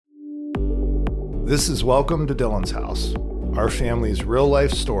This is Welcome to Dylan's House, our family's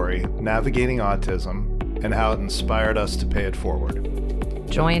real-life story navigating autism and how it inspired us to pay it forward.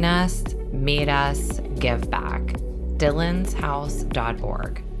 Join us, meet us, give back.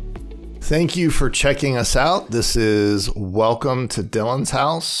 Dylan'sHouse.org. Thank you for checking us out. This is Welcome to Dylan's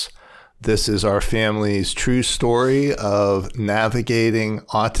House. This is our family's true story of navigating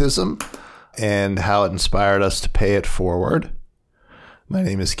autism and how it inspired us to pay it forward. My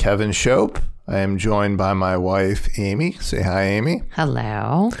name is Kevin Shope. I am joined by my wife, Amy. Say hi, Amy.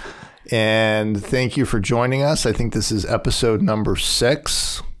 Hello. And thank you for joining us. I think this is episode number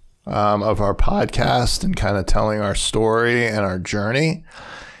 6 of our podcast and kind of telling our story and our journey.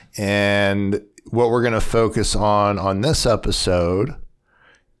 And what we're going to focus on this episode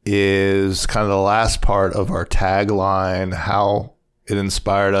is kind of the last part of our tagline, how it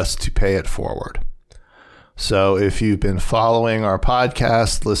inspired us to pay it forward. So if you've been following our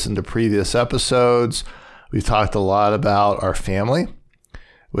podcast, listened to previous episodes, we've talked a lot about our family,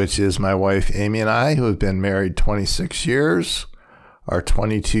 which is my wife, Amy, and I, who have been married 26 years, our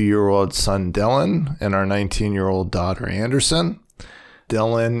 22-year-old son, Dylan, and our 19-year-old daughter, Anderson.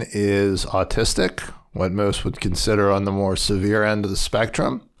 Dylan is autistic, what most would consider on the more severe end of the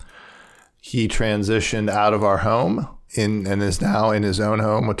spectrum. He transitioned out of our home and is now in his own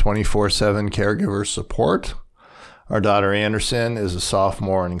home with 24/7 caregiver support. Our daughter Anderson is a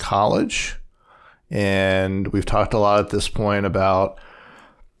sophomore in college. And we've talked a lot at this point about,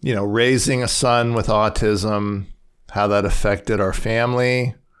 raising a son with autism, how that affected our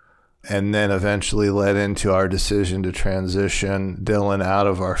family, and then eventually led into our decision to transition Dylan out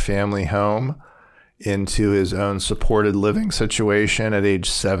of our family home into his own supported living situation at age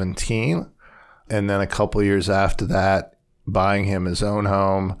 17. And then a couple years after that, buying him his own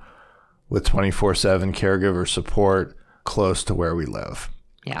home with 24/7 caregiver support close to where we live.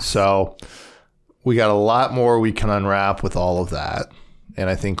 Yeah. So we got a lot more we can unwrap with all of that. And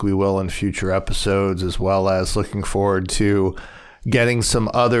I think we will in future episodes, as well as looking forward to getting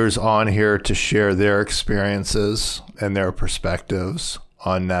some others on here to share their experiences and their perspectives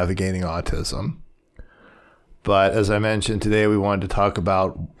on navigating autism. But as I mentioned today, we wanted to talk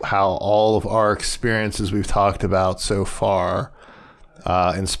about how all of our experiences we've talked about so far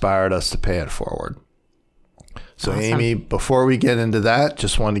inspired us to pay it forward. So awesome. Amy, before we get into that,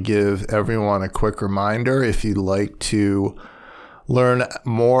 just want to give everyone a quick reminder. If you'd like to learn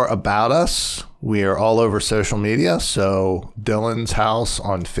more about us, we are all over social media. So Dylan's House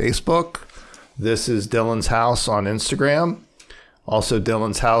on Facebook. This is Dylan's House on Instagram. Also,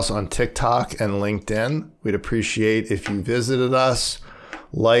 Dylan's House on TikTok and LinkedIn. We'd appreciate if you visited us,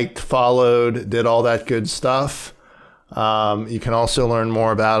 liked, followed, did all that good stuff. You can also learn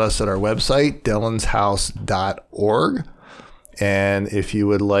more about us at our website, Dylan'sHouse.org. And if you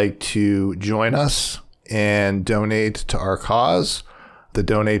would like to join us and donate to our cause, the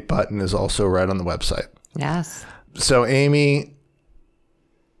donate button is also right on the website. Yes. So, Amy,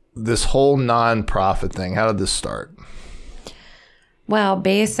 this whole nonprofit thing, how did this start? Well,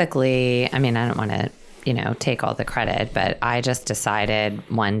 basically, I don't want to, take all the credit, but I just decided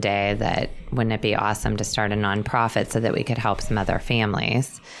one day that wouldn't it be awesome to start a nonprofit so that we could help some other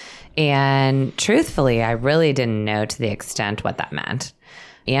families. And truthfully, I really didn't know to the extent what that meant.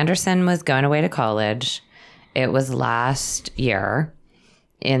 Anderson was going away to college. It was last year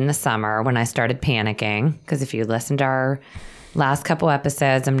in the summer when I started panicking, because if you listen to our last couple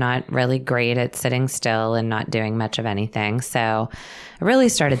episodes, I'm not really great at sitting still and not doing much of anything. So I really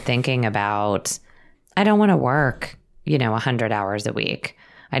started thinking about, I don't want to work, 100 hours a week.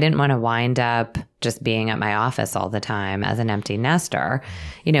 I didn't want to wind up just being at my office all the time as an empty nester.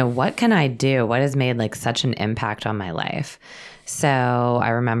 What can I do? What has made such an impact on my life? So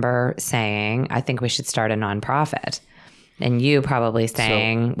I remember saying, I think we should start a nonprofit. And you probably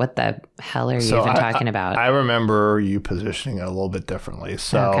saying, what the hell are you even talking about? I remember you positioning it a little bit differently.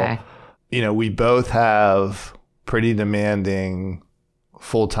 So, okay. We both have pretty demanding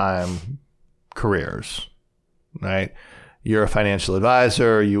full-time careers, right? You're a financial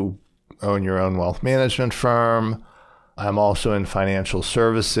advisor. You own your own wealth management firm. I'm also in financial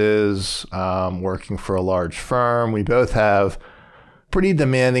services, working for a large firm. We both have pretty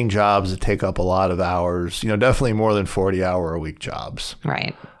demanding jobs that take up a lot of hours, definitely more than 40-hour-a-week jobs.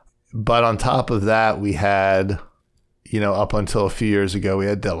 Right. But on top of that, we had, up until a few years ago, we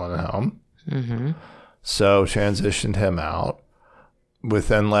had Dylan at home. Mm-hmm. So transitioned him out,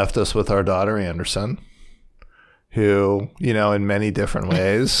 then left us with our daughter, Anderson, who, in many different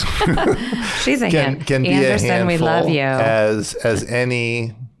ways she's can be Anderson, a handful, we love you. as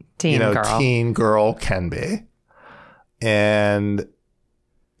any teen girl can be. And,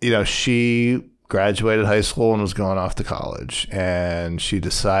 she graduated high school and was going off to college. And she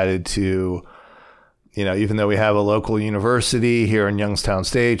decided to, even though we have a local university here in Youngstown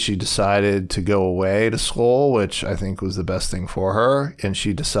State, she decided to go away to school, which I think was the best thing for her. And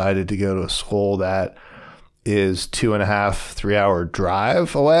she decided to go to a school that is 2.5, 3 hour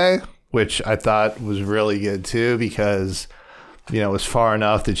drive away, which I thought was really good too, because, it was far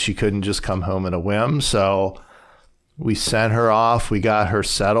enough that she couldn't just come home at a whim. So we sent her off, we got her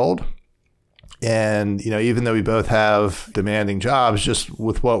settled. And, even though we both have demanding jobs, just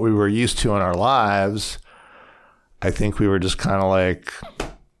with what we were used to in our lives, I think we were just kind of like,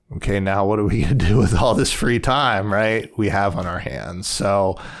 okay, now what are we going to do with all this free time, right? We have on our hands.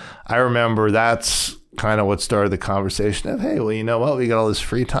 So I remember that's kind of what started the conversation of, hey, well, you know what? We got all this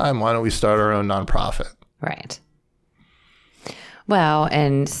free time. Why don't we start our own nonprofit? Right. Well,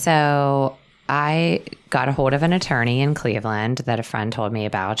 and so I got a hold of an attorney in Cleveland that a friend told me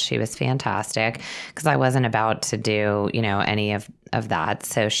about. She was fantastic because I wasn't about to do, any of that.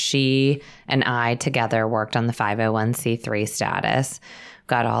 So she and I together worked on the 501c3 status,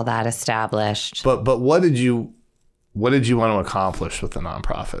 got all that established. But what did you want to accomplish with the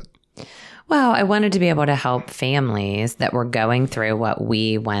nonprofit? Well, I wanted to be able to help families that were going through what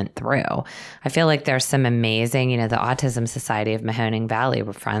we went through. I feel like there's some amazing, the Autism Society of Mahoning Valley,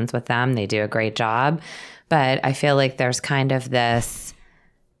 we're friends with them. They do a great job. But I feel like there's kind of this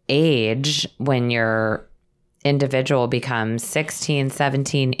age when your individual becomes 16,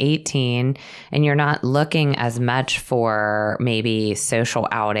 17, 18, and you're not looking as much for maybe social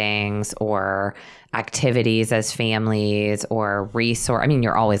outings or activities as families or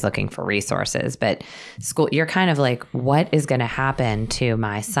you're always looking for resources, but school, you're kind of like, what is going to happen to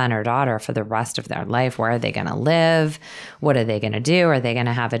my son or daughter for the rest of their life? Where are they going to live? What are they going to do? Are they going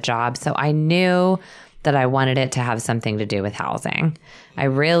to have a job? So I knew that I wanted it to have something to do with housing. I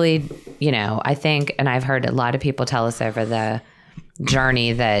really, I think, and I've heard a lot of people tell us over the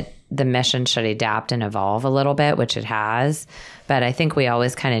journey that the mission should adapt and evolve a little bit, which it has. But I think we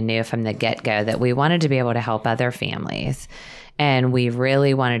always kind of knew from the get-go that we wanted to be able to help other families. And we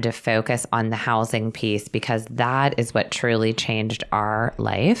really wanted to focus on the housing piece because that is what truly changed our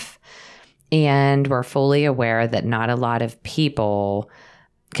life. And we're fully aware that not a lot of people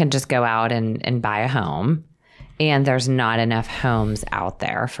can just go out and buy a home. And there's not enough homes out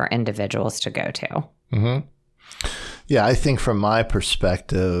there for individuals to go to. Mm-hmm. Yeah, I think from my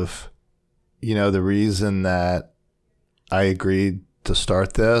perspective, the reason that I agreed to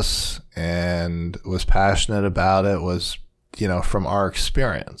start this and was passionate about it was, from our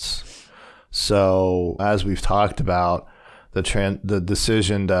experience. So as we've talked about, the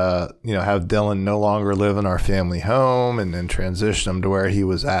decision to, have Dylan no longer live in our family home and then transition him to where he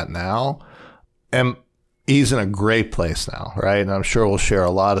was at now. And he's in a great place now, right? And I'm sure we'll share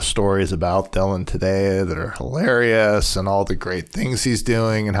a lot of stories about Dylan today that are hilarious and all the great things he's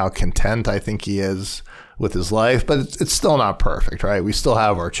doing and how content I think he is with his life. But it's still not perfect, right? We still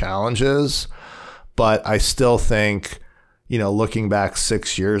have our challenges. But I still think, looking back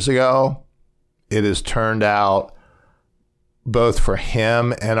 6 years ago, it has turned out both for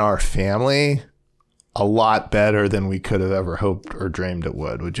him and our family a lot better than we could have ever hoped or dreamed it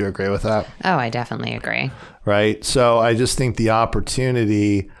would. Would you agree with that? Oh, I definitely agree. Right. So I just think the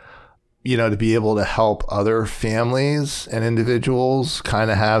opportunity, to be able to help other families and individuals kind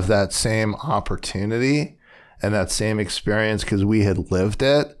of have that same opportunity and that same experience because we had lived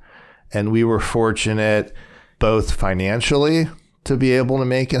it and we were fortunate both financially to be able to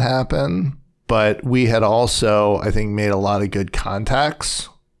make it happen. But we had also, I think, made a lot of good contacts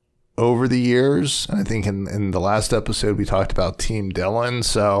over the years. I think in the last episode, we talked about Team Dylan.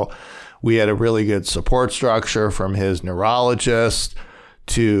 So we had a really good support structure from his neurologist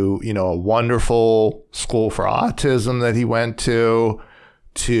to, a wonderful school for autism that he went to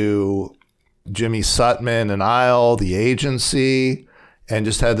Jimmy Sutman and Isle, the agency, and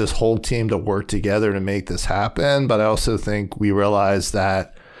just had this whole team to work together to make this happen. But I also think we realized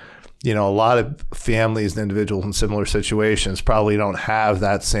that a lot of families and individuals in similar situations probably don't have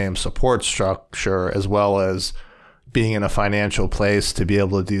that same support structure as well as being in a financial place to be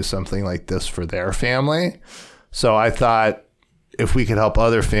able to do something like this for their family. So I thought if we could help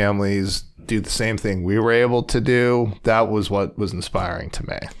other families do the same thing we were able to do, that was what was inspiring to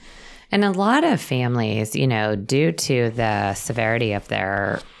me. And a lot of families, due to the severity of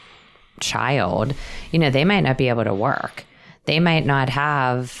their child, they might not be able to work. They might not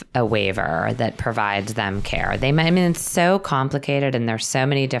have a waiver that provides them care. It's so complicated and there's so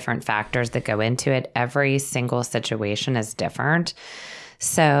many different factors that go into it. Every single situation is different.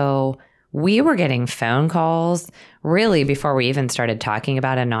 So we were getting phone calls really before we even started talking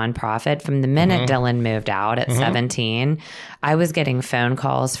about a nonprofit. From the minute Dylan moved out at 17, I was getting phone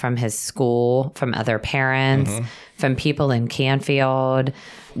calls from his school, from other parents, from people in Canfield,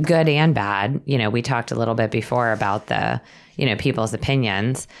 good and bad. You know, we talked a little bit before about the, you know, people's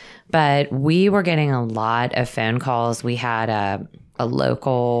opinions, but we were getting a lot of phone calls. We had a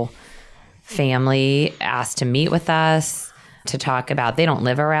local family asked to meet with us to talk about, they don't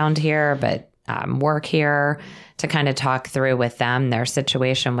live around here, but work here, to kind of talk through with them their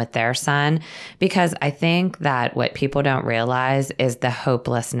situation with their son. Because I think that what people don't realize is the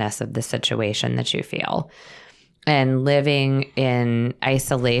hopelessness of the situation that you feel. And living in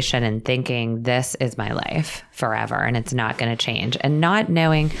isolation and thinking this is my life forever and it's not going to change. And not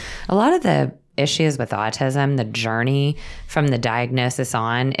knowing a lot of the issues with autism, the journey from the diagnosis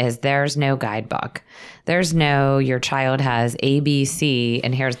on is there's no guidebook. There's no, your child has ABC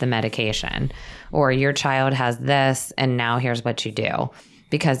and here's the medication, or your child has this and now here's what you do,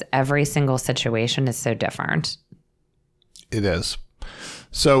 because every single situation is so different. It is.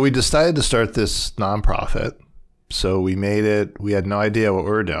 So we decided to start this nonprofit. So we made it. We had no idea what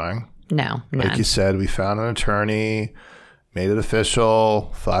we were doing. No, like you said, we found an attorney, made it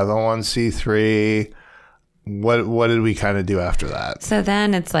official, 501c3. What did we kind of do after that? So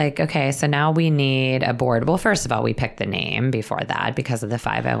then it's like, okay, so now we need a board. Well, first of all, we picked the name before that because of the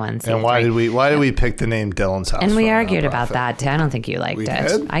 501c3. And why did we pick the name Dylan's House? And we argued about that too. I don't think you liked it.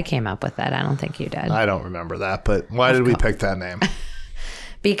 Did? I came up with it. I don't think you did. I don't remember that, but why did we pick that name?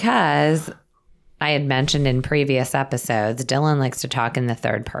 Because I had mentioned in previous episodes, Dylan likes to talk in the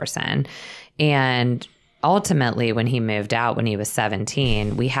third person. And ultimately, when he moved out, when he was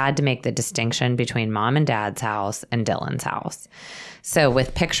 17, we had to make the distinction between mom and dad's house and Dylan's house. So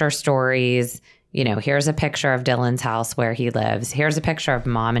with picture stories, you know, here's a picture of Dylan's house where he lives. Here's a picture of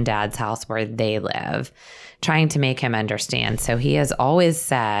mom and dad's house where they live, trying to make him understand. So he has always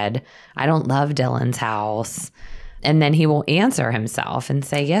said, I don't love Dylan's house. And then he will answer himself and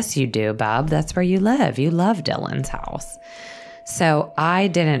say, yes, you do, Bob. That's where you live. You love Dylan's house. So I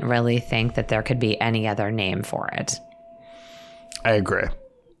didn't really think that there could be any other name for it. I agree.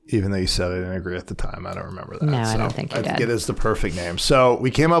 Even though you said I didn't agree at the time. I don't remember that. No, I don't think you did. I think it is the perfect name. So we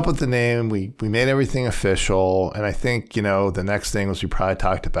came up with the name. We made everything official. And I think, you know, the next thing was we probably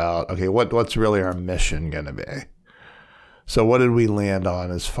talked about, okay, what's really our mission going to be? So what did we land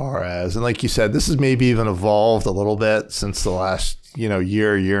on as far as, and like you said, this has maybe even evolved a little bit since the last, you know,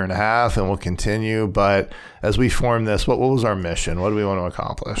 year and a half, and will continue. But as we form this, what was our mission? What do we want to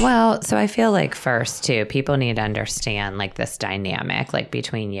accomplish? Well, so I feel like first too, people need to understand like this dynamic, like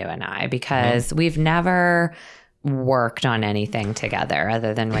between you and I, because we've never worked on anything together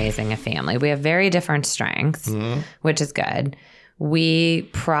other than raising a family. We have very different strengths, which is good. We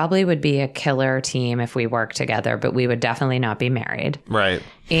probably would be a killer team if we worked together, but we would definitely not be married. Right.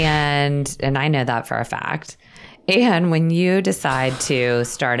 And I know that for a fact. And when you decide to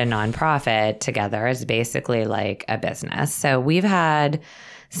start a nonprofit together, it's basically like a business. So we've had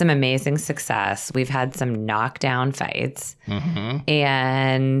some amazing success. We've had some knockdown fights.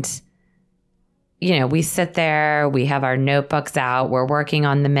 And, you know, we sit there, we have our notebooks out, we're working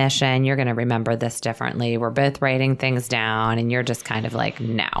on the mission. You're going to remember this differently. We're both writing things down, and you're just kind of like,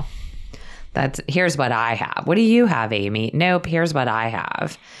 no, here's what I have. What do you have, Amy? Nope, here's what I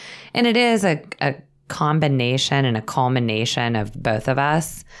have. And it is a combination and a culmination of both of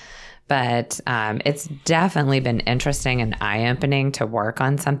us. But it's definitely been interesting and eye-opening to work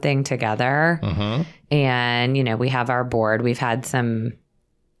on something together. And, you know, we have our board. We've had some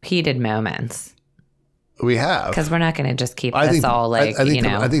heated moments. We have. Because we're not going to just keep this all like, you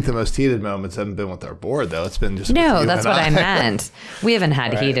know. I think the most heated moments haven't been with our board, though. It's been just No, that's what I meant. We haven't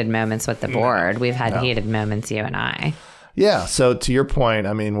had heated moments with the board. We've had heated moments, you and I. Yeah. So to your point,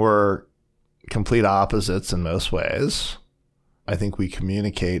 I mean, we're complete opposites in most ways. I think we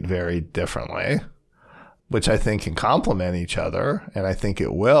communicate very differently, which I think can complement each other. And I think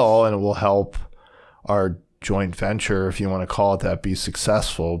it will, and it will help our joint venture, if you want to call it that, be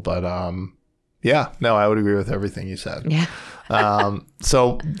successful. But yeah, no, I would agree with everything you said. Yeah.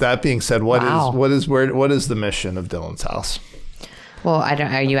 So that being said, what is the mission of Dylan's House? Well,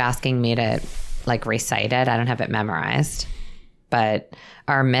 are you asking me to like recite it? I don't have it memorized. But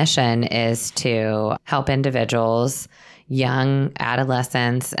our mission is to help individuals, young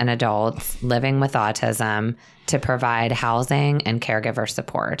adolescents and adults living with autism, to provide housing and caregiver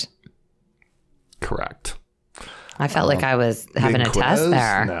support. Correct. I felt like I was having a test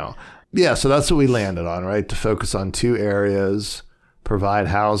there. No. Yeah, so that's what we landed on, right? To focus on two areas, provide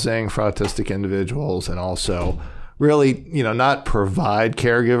housing for autistic individuals, and also really, not provide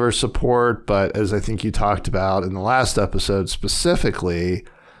caregiver support, but as I think you talked about in the last episode specifically,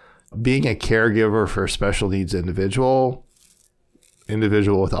 being a caregiver for a special needs individual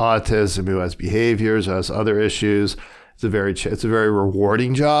with autism who has behaviors, has other issues, it's a very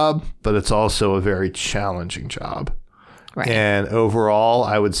rewarding job, but it's also a very challenging job. Right. And overall,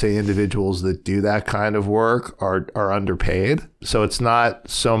 I would say individuals that do that kind of work are underpaid. So it's not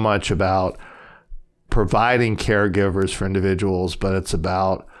so much about providing caregivers for individuals, but it's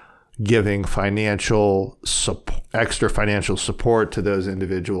about giving extra financial support to those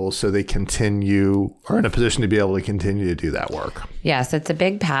individuals so they are in a position to be able to continue to do that work. Yes, it's a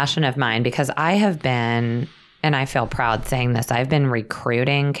big passion of mine because I have been, and I feel proud saying this, I've been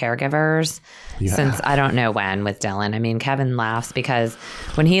recruiting caregivers since I don't know when with Dylan. I mean, Kevin laughs because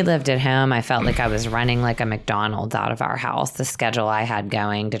when he lived at home, I felt like I was running like a McDonald's out of our house, the schedule I had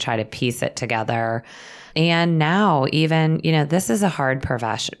going to try to piece it together. And now even, this is a hard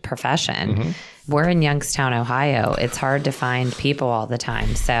profession. Mm-hmm. We're in Youngstown, Ohio. It's hard to find people all the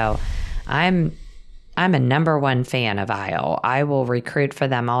time. So I'm a number one fan of ISLE. I will recruit for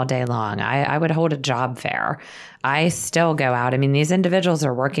them all day long. I would hold a job fair. I still go out. I mean, these individuals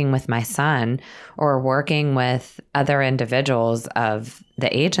are working with my son or working with other individuals of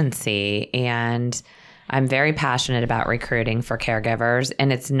the agency. And I'm very passionate about recruiting for caregivers.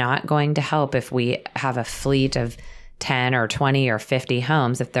 And it's not going to help if we have a fleet of 10 or 20 or 50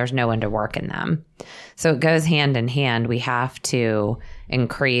 homes if there's no one to work in them. So it goes hand in hand. We have to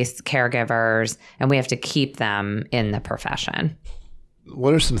increase caregivers and we have to keep them in the profession.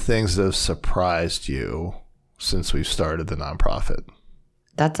 What are some things that have surprised you since we've started the nonprofit?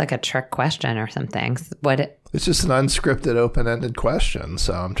 That's like a trick question or something. It's just an unscripted, open-ended question.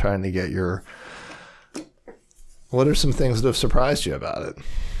 So I'm trying to get what are some things that have surprised you about it?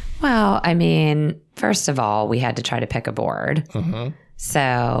 Well, I mean, first of all, we had to try to pick a board. Mm-hmm.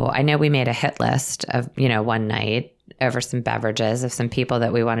 So I know we made a hit list of, one night over some beverages of some people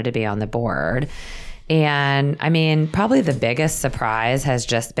that we wanted to be on the board. And I mean, probably the biggest surprise has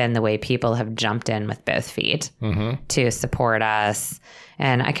just been the way people have jumped in with both feet to support us.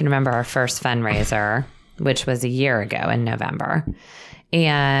 And I can remember our first fundraiser, which was a year ago in November.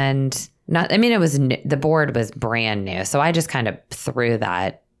 And it was the board was brand new. So I just kind of threw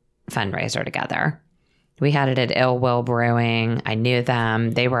that fundraiser together. We had it at Ill Will Brewing. I knew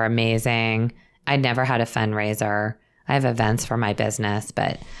them. They were amazing. I'd never had a fundraiser. I have events for my business,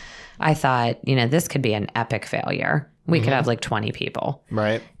 but I thought, this could be an epic failure. We could have like 20 people.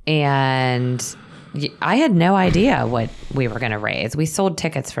 Right. And I had no idea what we were going to raise. We sold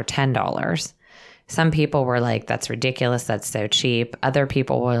tickets for $10. Some people were like, that's ridiculous. That's so cheap. Other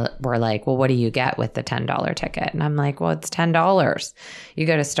people were like, well, what do you get with the $10 ticket? And I'm like, well, it's $10. You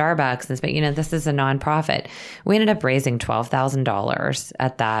go to Starbucks and say, this is a nonprofit. We ended up raising $12,000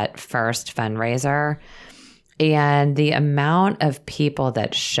 at that first fundraiser. And the amount of people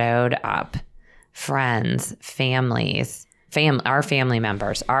that showed up, friends, families, our family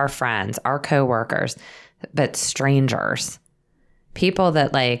members, our friends, our coworkers, but strangers, people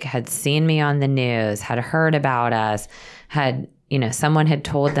that had seen me on the news, had heard about us, had, someone had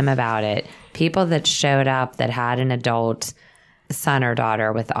told them about it, people that showed up that had an adult son or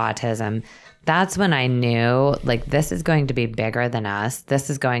daughter with autism. That's when I knew this is going to be bigger than us. This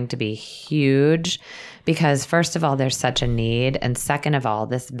is going to be huge because first of all, there's such a need. And second of all,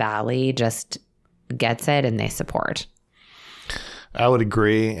 this valley just gets it and they support. I would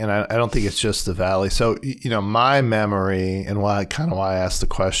agree. And I don't think it's just the valley. So, my memory and why I asked the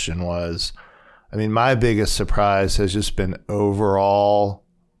question was, my biggest surprise has just been overall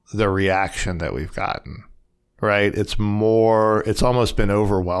the reaction that we've gotten, right? It's almost been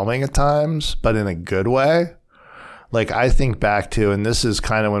overwhelming at times, but in a good way. I think back to, and this is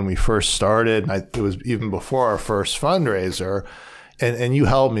kind of when we first started, and it was even before our first fundraiser, and you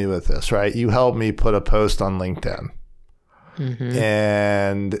helped me with this, right? You helped me put a post on LinkedIn. Mm-hmm.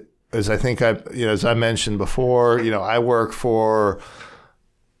 And as I mentioned before, I work for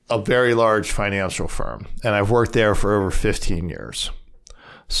a very large financial firm, and I've worked there for over 15 years.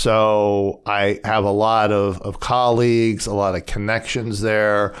 So I have a lot of colleagues, a lot of connections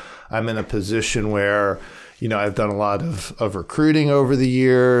there. I'm in a position where, I've done a lot of recruiting over the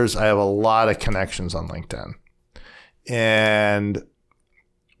years. I have a lot of connections on LinkedIn. And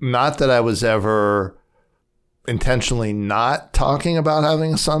not that I was ever intentionally not talking about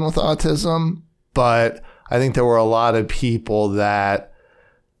having a son with autism, but I think there were a lot of people that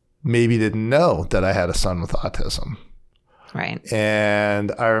maybe didn't know that I had a son with autism. Right.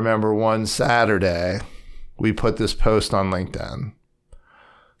 And I remember one Saturday, we put this post on LinkedIn,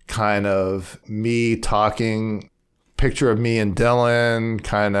 kind of me talking picture of me and Dylan,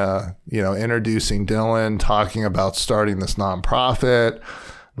 kind of, introducing Dylan, talking about starting this nonprofit,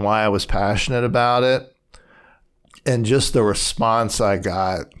 why I was passionate about it. And just the response I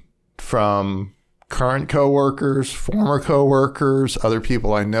got from current coworkers, former coworkers, other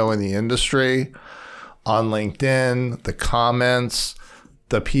people I know in the industry, on LinkedIn, the comments,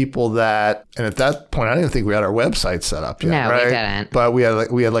 the people that, and at that point, I didn't even think we had our website set up yet. No, right? we didn't. But we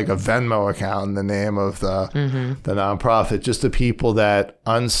had like a Venmo account in the name of the nonprofit. Just the people that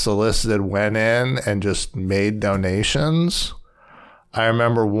unsolicited went in and just made donations. I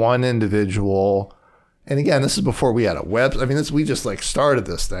remember one individual, and again, this is before we had a web. I mean, we just like started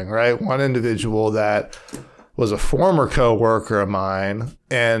this thing, right? One individual that was a former coworker of mine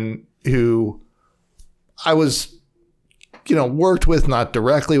and who I was, worked with, not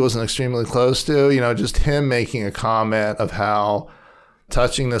directly, wasn't extremely close to, just him making a comment of how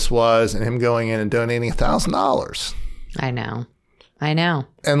touching this was and him going in and donating $1,000. I know.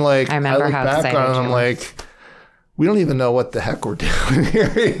 And like, I remember look how back excited on it and you I'm were. like, we don't even know what the heck we're doing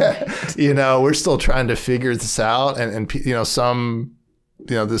here yet. We're still trying to figure this out. And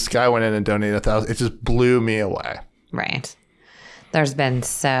this guy went in and donated $1,000. It just blew me away. Right. There's been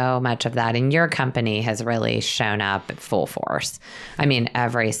so much of that, and your company has really shown up at full force. I mean,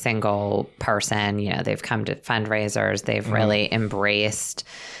 every single person, they've come to fundraisers. They've really embraced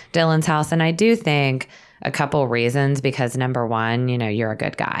Dylan's House. And I do think a couple reasons, because number one, you're a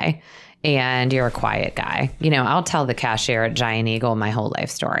good guy and you're a quiet guy. I'll tell the cashier at Giant Eagle my whole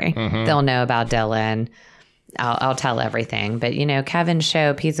life story. They'll know about Dylan. I'll tell everything. But, Kevin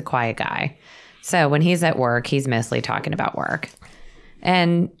Shope, he's a quiet guy. So when he's at work, he's mostly talking about work.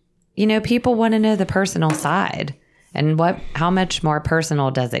 And, people want to know the personal side. And how much more personal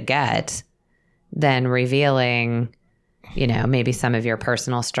does it get than revealing, maybe some of your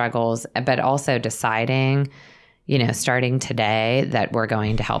personal struggles, but also deciding, starting today that we're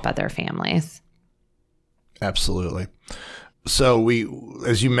going to help other families. Absolutely. So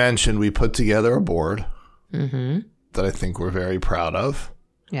as you mentioned, we put together a board that I think we're very proud of.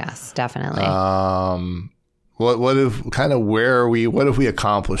 Yes, definitely. What have we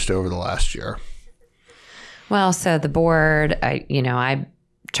accomplished over the last year? Well, so the board, I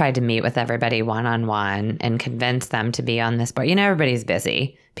tried to meet with everybody one-on-one and convince them to be on this board. Everybody's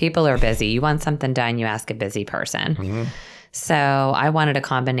busy. People are busy. You want something done, you ask a busy person. So I wanted a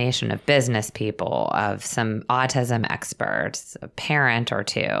combination of business people, of some autism experts, a parent or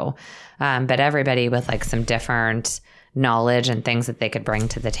two, but everybody with like some different knowledge and things that they could bring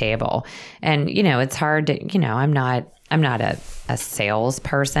to the table. And, it's hard to, I'm not a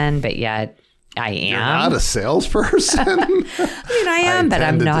salesperson, but yet I am. You're not a salesperson? I am, but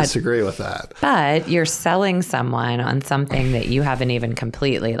I'm not. I disagree with that. But you're selling someone on something that you haven't even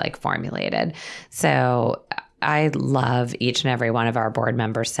completely formulated. So I love each and every one of our board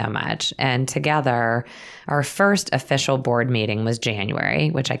members so much. And together, our first official board meeting was January,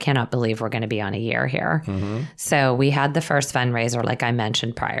 which I cannot believe we're going to be on a year here. So we had the first fundraiser, like I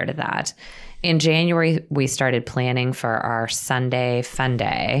mentioned prior to that. In January, we started planning for our Sunday Fun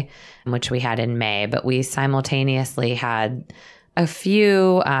Day, which we had in May, but we simultaneously had a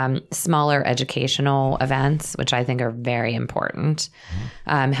few smaller educational events, which I think are very important,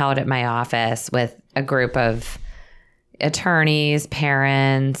 held at my office with a group of attorneys,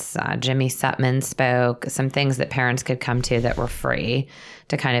 parents. Jimmy Sutman spoke, some things that parents could come to that were free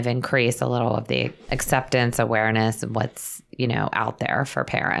to kind of increase a little of the acceptance, awareness of what's, out there for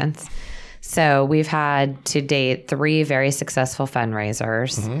parents. So we've had to date 3 very successful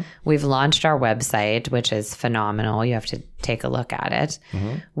fundraisers. We've launched our website, which is phenomenal. You have to take a look at it.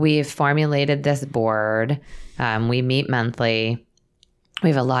 We've formulated this board. We meet monthly. We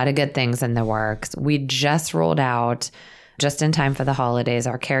have a lot of good things in the works. We just rolled out, just in time for the holidays,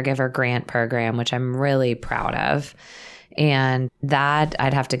 our caregiver grant program, which I'm really proud of. And that,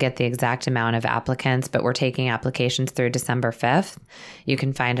 I'd have to get the exact amount of applicants, but we're taking applications through December 5th. You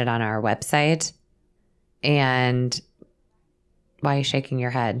can find it on our website. And why are you shaking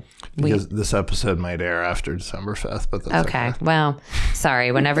your head? Because this episode might air after December 5th, but that's okay. Well,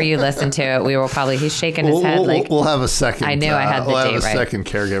 sorry. Whenever you listen to it, we will probably, he's shaking his head like. We'll have a second. I knew I had the date right. We'll have a second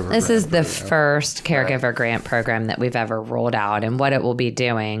caregiver. This is the first caregiver grant program that we've ever rolled out. And what it will be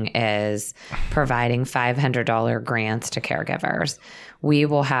doing is providing $500 grants to caregivers. We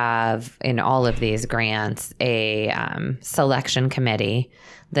will have in all of these grants a selection committee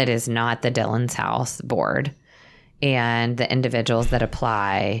that is not the Dylan's House board. And the individuals that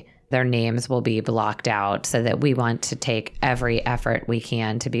apply, their names will be blocked out so that we want to take every effort we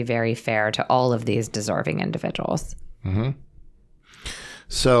can to be very fair to all of these deserving individuals.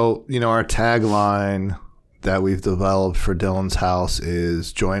 So, our tagline that we've developed for Dylan's house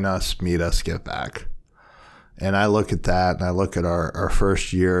is join us, meet us, give back. And I look at that, and I look at our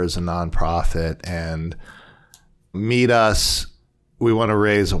first year as a nonprofit, and meet us, we want to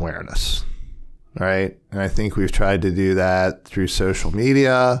raise awareness, right? And I think we've tried to do that through social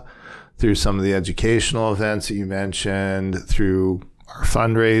media, through some of the educational events that you mentioned, through our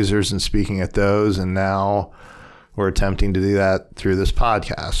fundraisers and speaking at those. And now we're attempting to do that through this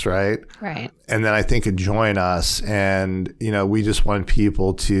podcast, right? Right. And then I think a join us, and, we just want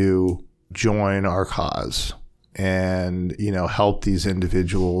people to join our cause and, help these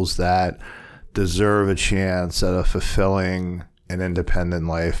individuals that deserve a chance at a fulfilling and independent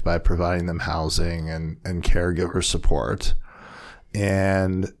life by providing them housing and caregiver support.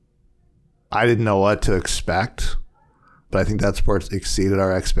 And I didn't know what to expect, but I think that support exceeded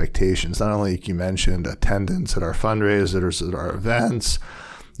our expectations. Not only, like you mentioned, attendance at our fundraisers, at our events,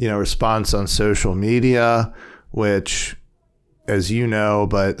 response on social media, which, as you know,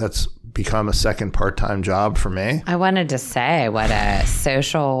 but that's become a second part-time job for me. I wanted to say what a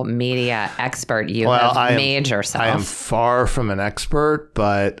social media expert you have made yourself. I am far from an expert,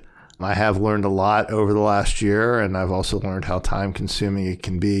 but I have learned a lot over the last year, and I've also learned how time-consuming it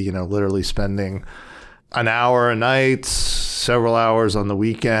can be, literally spending an hour a night, several hours on the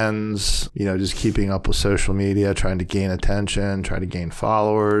weekends, just keeping up with social media, trying to gain attention, trying to gain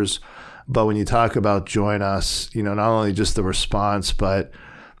followers. But when you talk about join us, not only just the response, but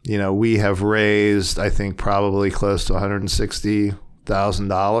we have raised, I think, probably close to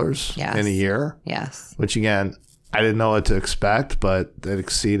 $160,000 in a year. Yes. Which, again, I didn't know what to expect, but it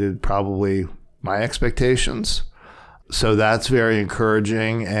exceeded probably my expectations. So that's very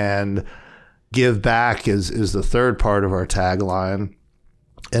encouraging. And give back is the third part of our tagline.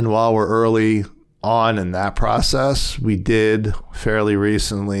 And while we're early on in that process, we did fairly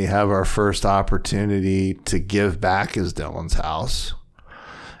recently have our first opportunity to give back as Dylan's house.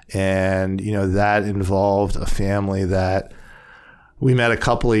 And, that involved a family that we met a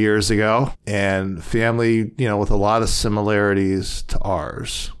couple of years ago, and family, with a lot of similarities to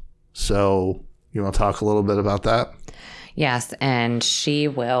ours. So you want to talk a little bit about that? Yes, and she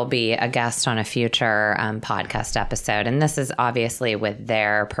will be a guest on a future podcast episode. And this is obviously with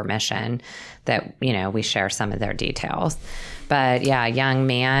their permission that, we share some of their details. But yeah, a young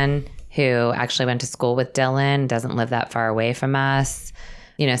man who actually went to school with Dylan, doesn't live that far away from us,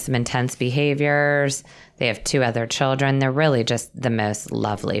 some intense behaviors. They have 2 other children. They're really just the most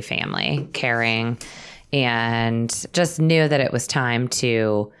lovely family, caring, and just knew that it was time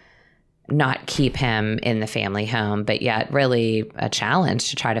to not keep him in the family home, but yet really a challenge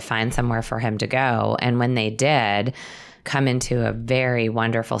to try to find somewhere for him to go. And when they did come into a very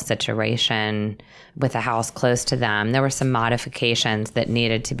wonderful situation with a house close to them, there were some modifications that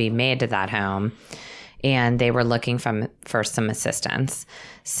needed to be made to that home, and they were looking for some assistance.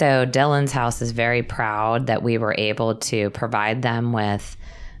 So Dylan's house is very proud that we were able to provide them with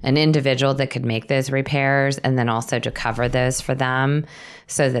an individual that could make those repairs, and then also to cover those for them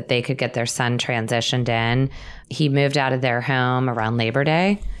so that they could get their son transitioned in. He moved out of their home around Labor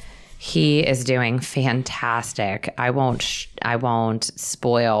Day. He is doing fantastic. I won't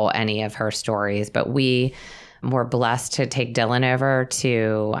spoil any of her stories, but we were blessed to take Dylan over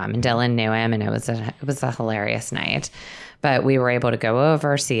to, and Dylan knew him, and it was a hilarious night. But we were able to go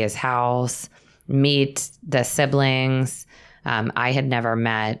over, see his house, meet the siblings. I had never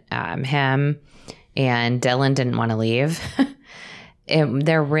met him, and Dylan didn't want to leave.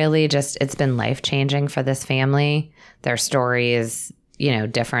 They're really it's been life-changing for this family. Their story is,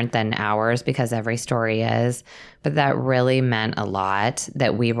 different than ours because every story is, but that really meant a lot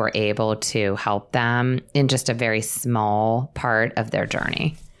that we were able to help them in just a very small part of their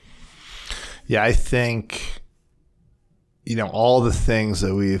journey. Yeah, I think, all the things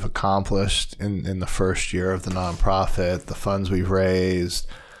that we've accomplished in the first year of the nonprofit, the funds we've raised,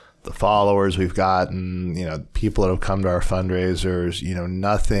 the followers we've gotten, people that have come to our fundraisers,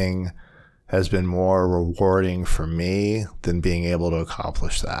 nothing has been more rewarding for me than being able to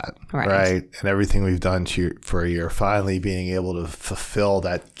accomplish that. Right? And everything we've done for a year, finally being able to fulfill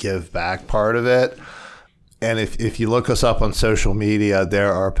that give back part of it. And if you look us up on social media,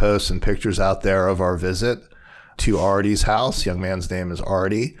 there are posts and pictures out there of our visit to Artie's house. Young man's name is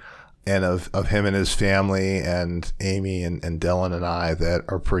Artie, and of him and his family, and Amy and Dylan and I, that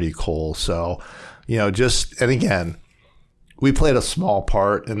are pretty cool. So, and again, we played a small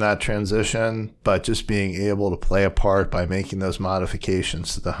part in that transition, but just being able to play a part by making those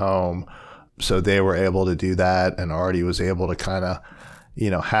modifications to the home, so they were able to do that, and Artie was able to kind of,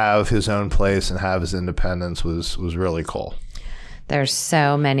 have his own place and have his independence was really cool. There's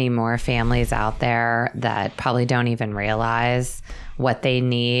so many more families out there that probably don't even realize what they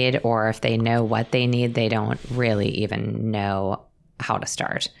need, or if they know what they need, they don't really even know how to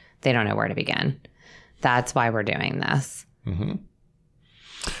start. They don't know where to begin. That's why we're doing this. Mm-hmm.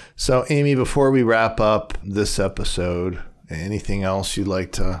 So, Amy, before we wrap up this episode, anything else you'd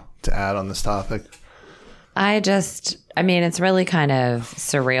like to add on this topic? It's really kind of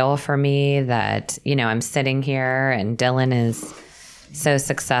surreal for me that, I'm sitting here and Dylan is so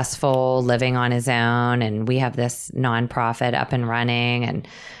successful living on his own, and we have this nonprofit up and running, and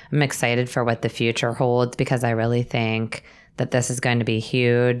I'm excited for what the future holds because I really think that this is going to be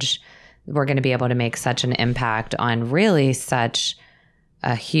huge. We're going to be able to make such an impact on really such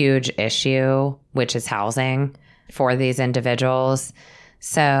a huge issue, which is housing for these individuals.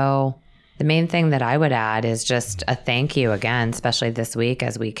 So the main thing that I would add is just a thank you again, especially this week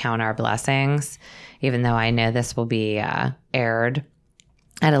as we count our blessings, even though I know this will be aired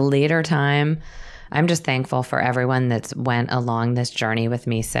at a later time. I'm just thankful for everyone that's went along this journey with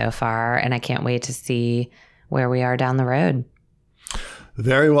me so far, and I can't wait to see where we are down the road.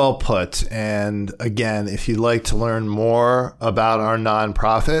 Very well put. And again, if you'd like to learn more about our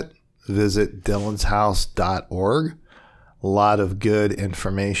nonprofit, visit dylanshouse.org. A lot of good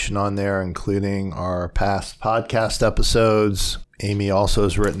information on there, including our past podcast episodes. Amy also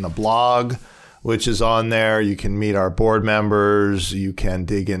has written a blog, which is on there. You can meet our board members. You can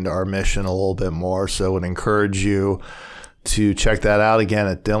dig into our mission a little bit more. So I would encourage you to check that out again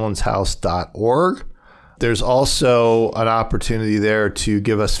at dylanshouse.org. There's also an opportunity there to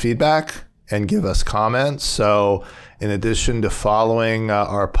give us feedback and give us comments. So in addition to following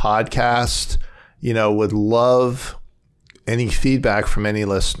our podcast, would love any feedback from any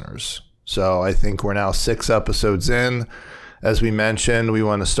listeners. So I think we're now 6 episodes in. As we mentioned, we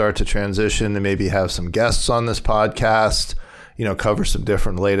want to start to transition and maybe have some guests on this podcast, cover some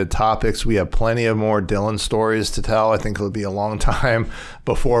different related topics. We have plenty of more Dylan stories to tell. I think it'll be a long time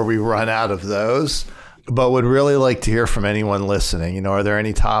before we run out of those, but would really like to hear from anyone listening. Are there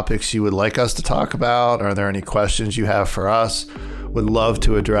any topics you would like us to talk about? Are there any questions you have for us? Would love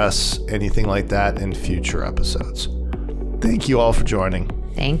to address anything like that in future episodes. Thank you all for joining.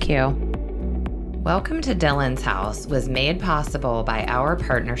 Thank you. Welcome to Dylan's House was made possible by our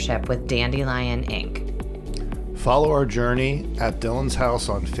partnership with Dandelion Inc. Follow our journey at Dylan's House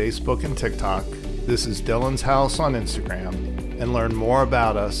on Facebook and TikTok. This is Dylan's House on Instagram, and learn more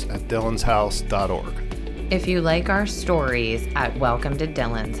about us at dylanshouse.org. If you like our stories at Welcome to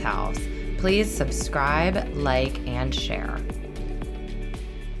Dylan's House, please subscribe, like, and share.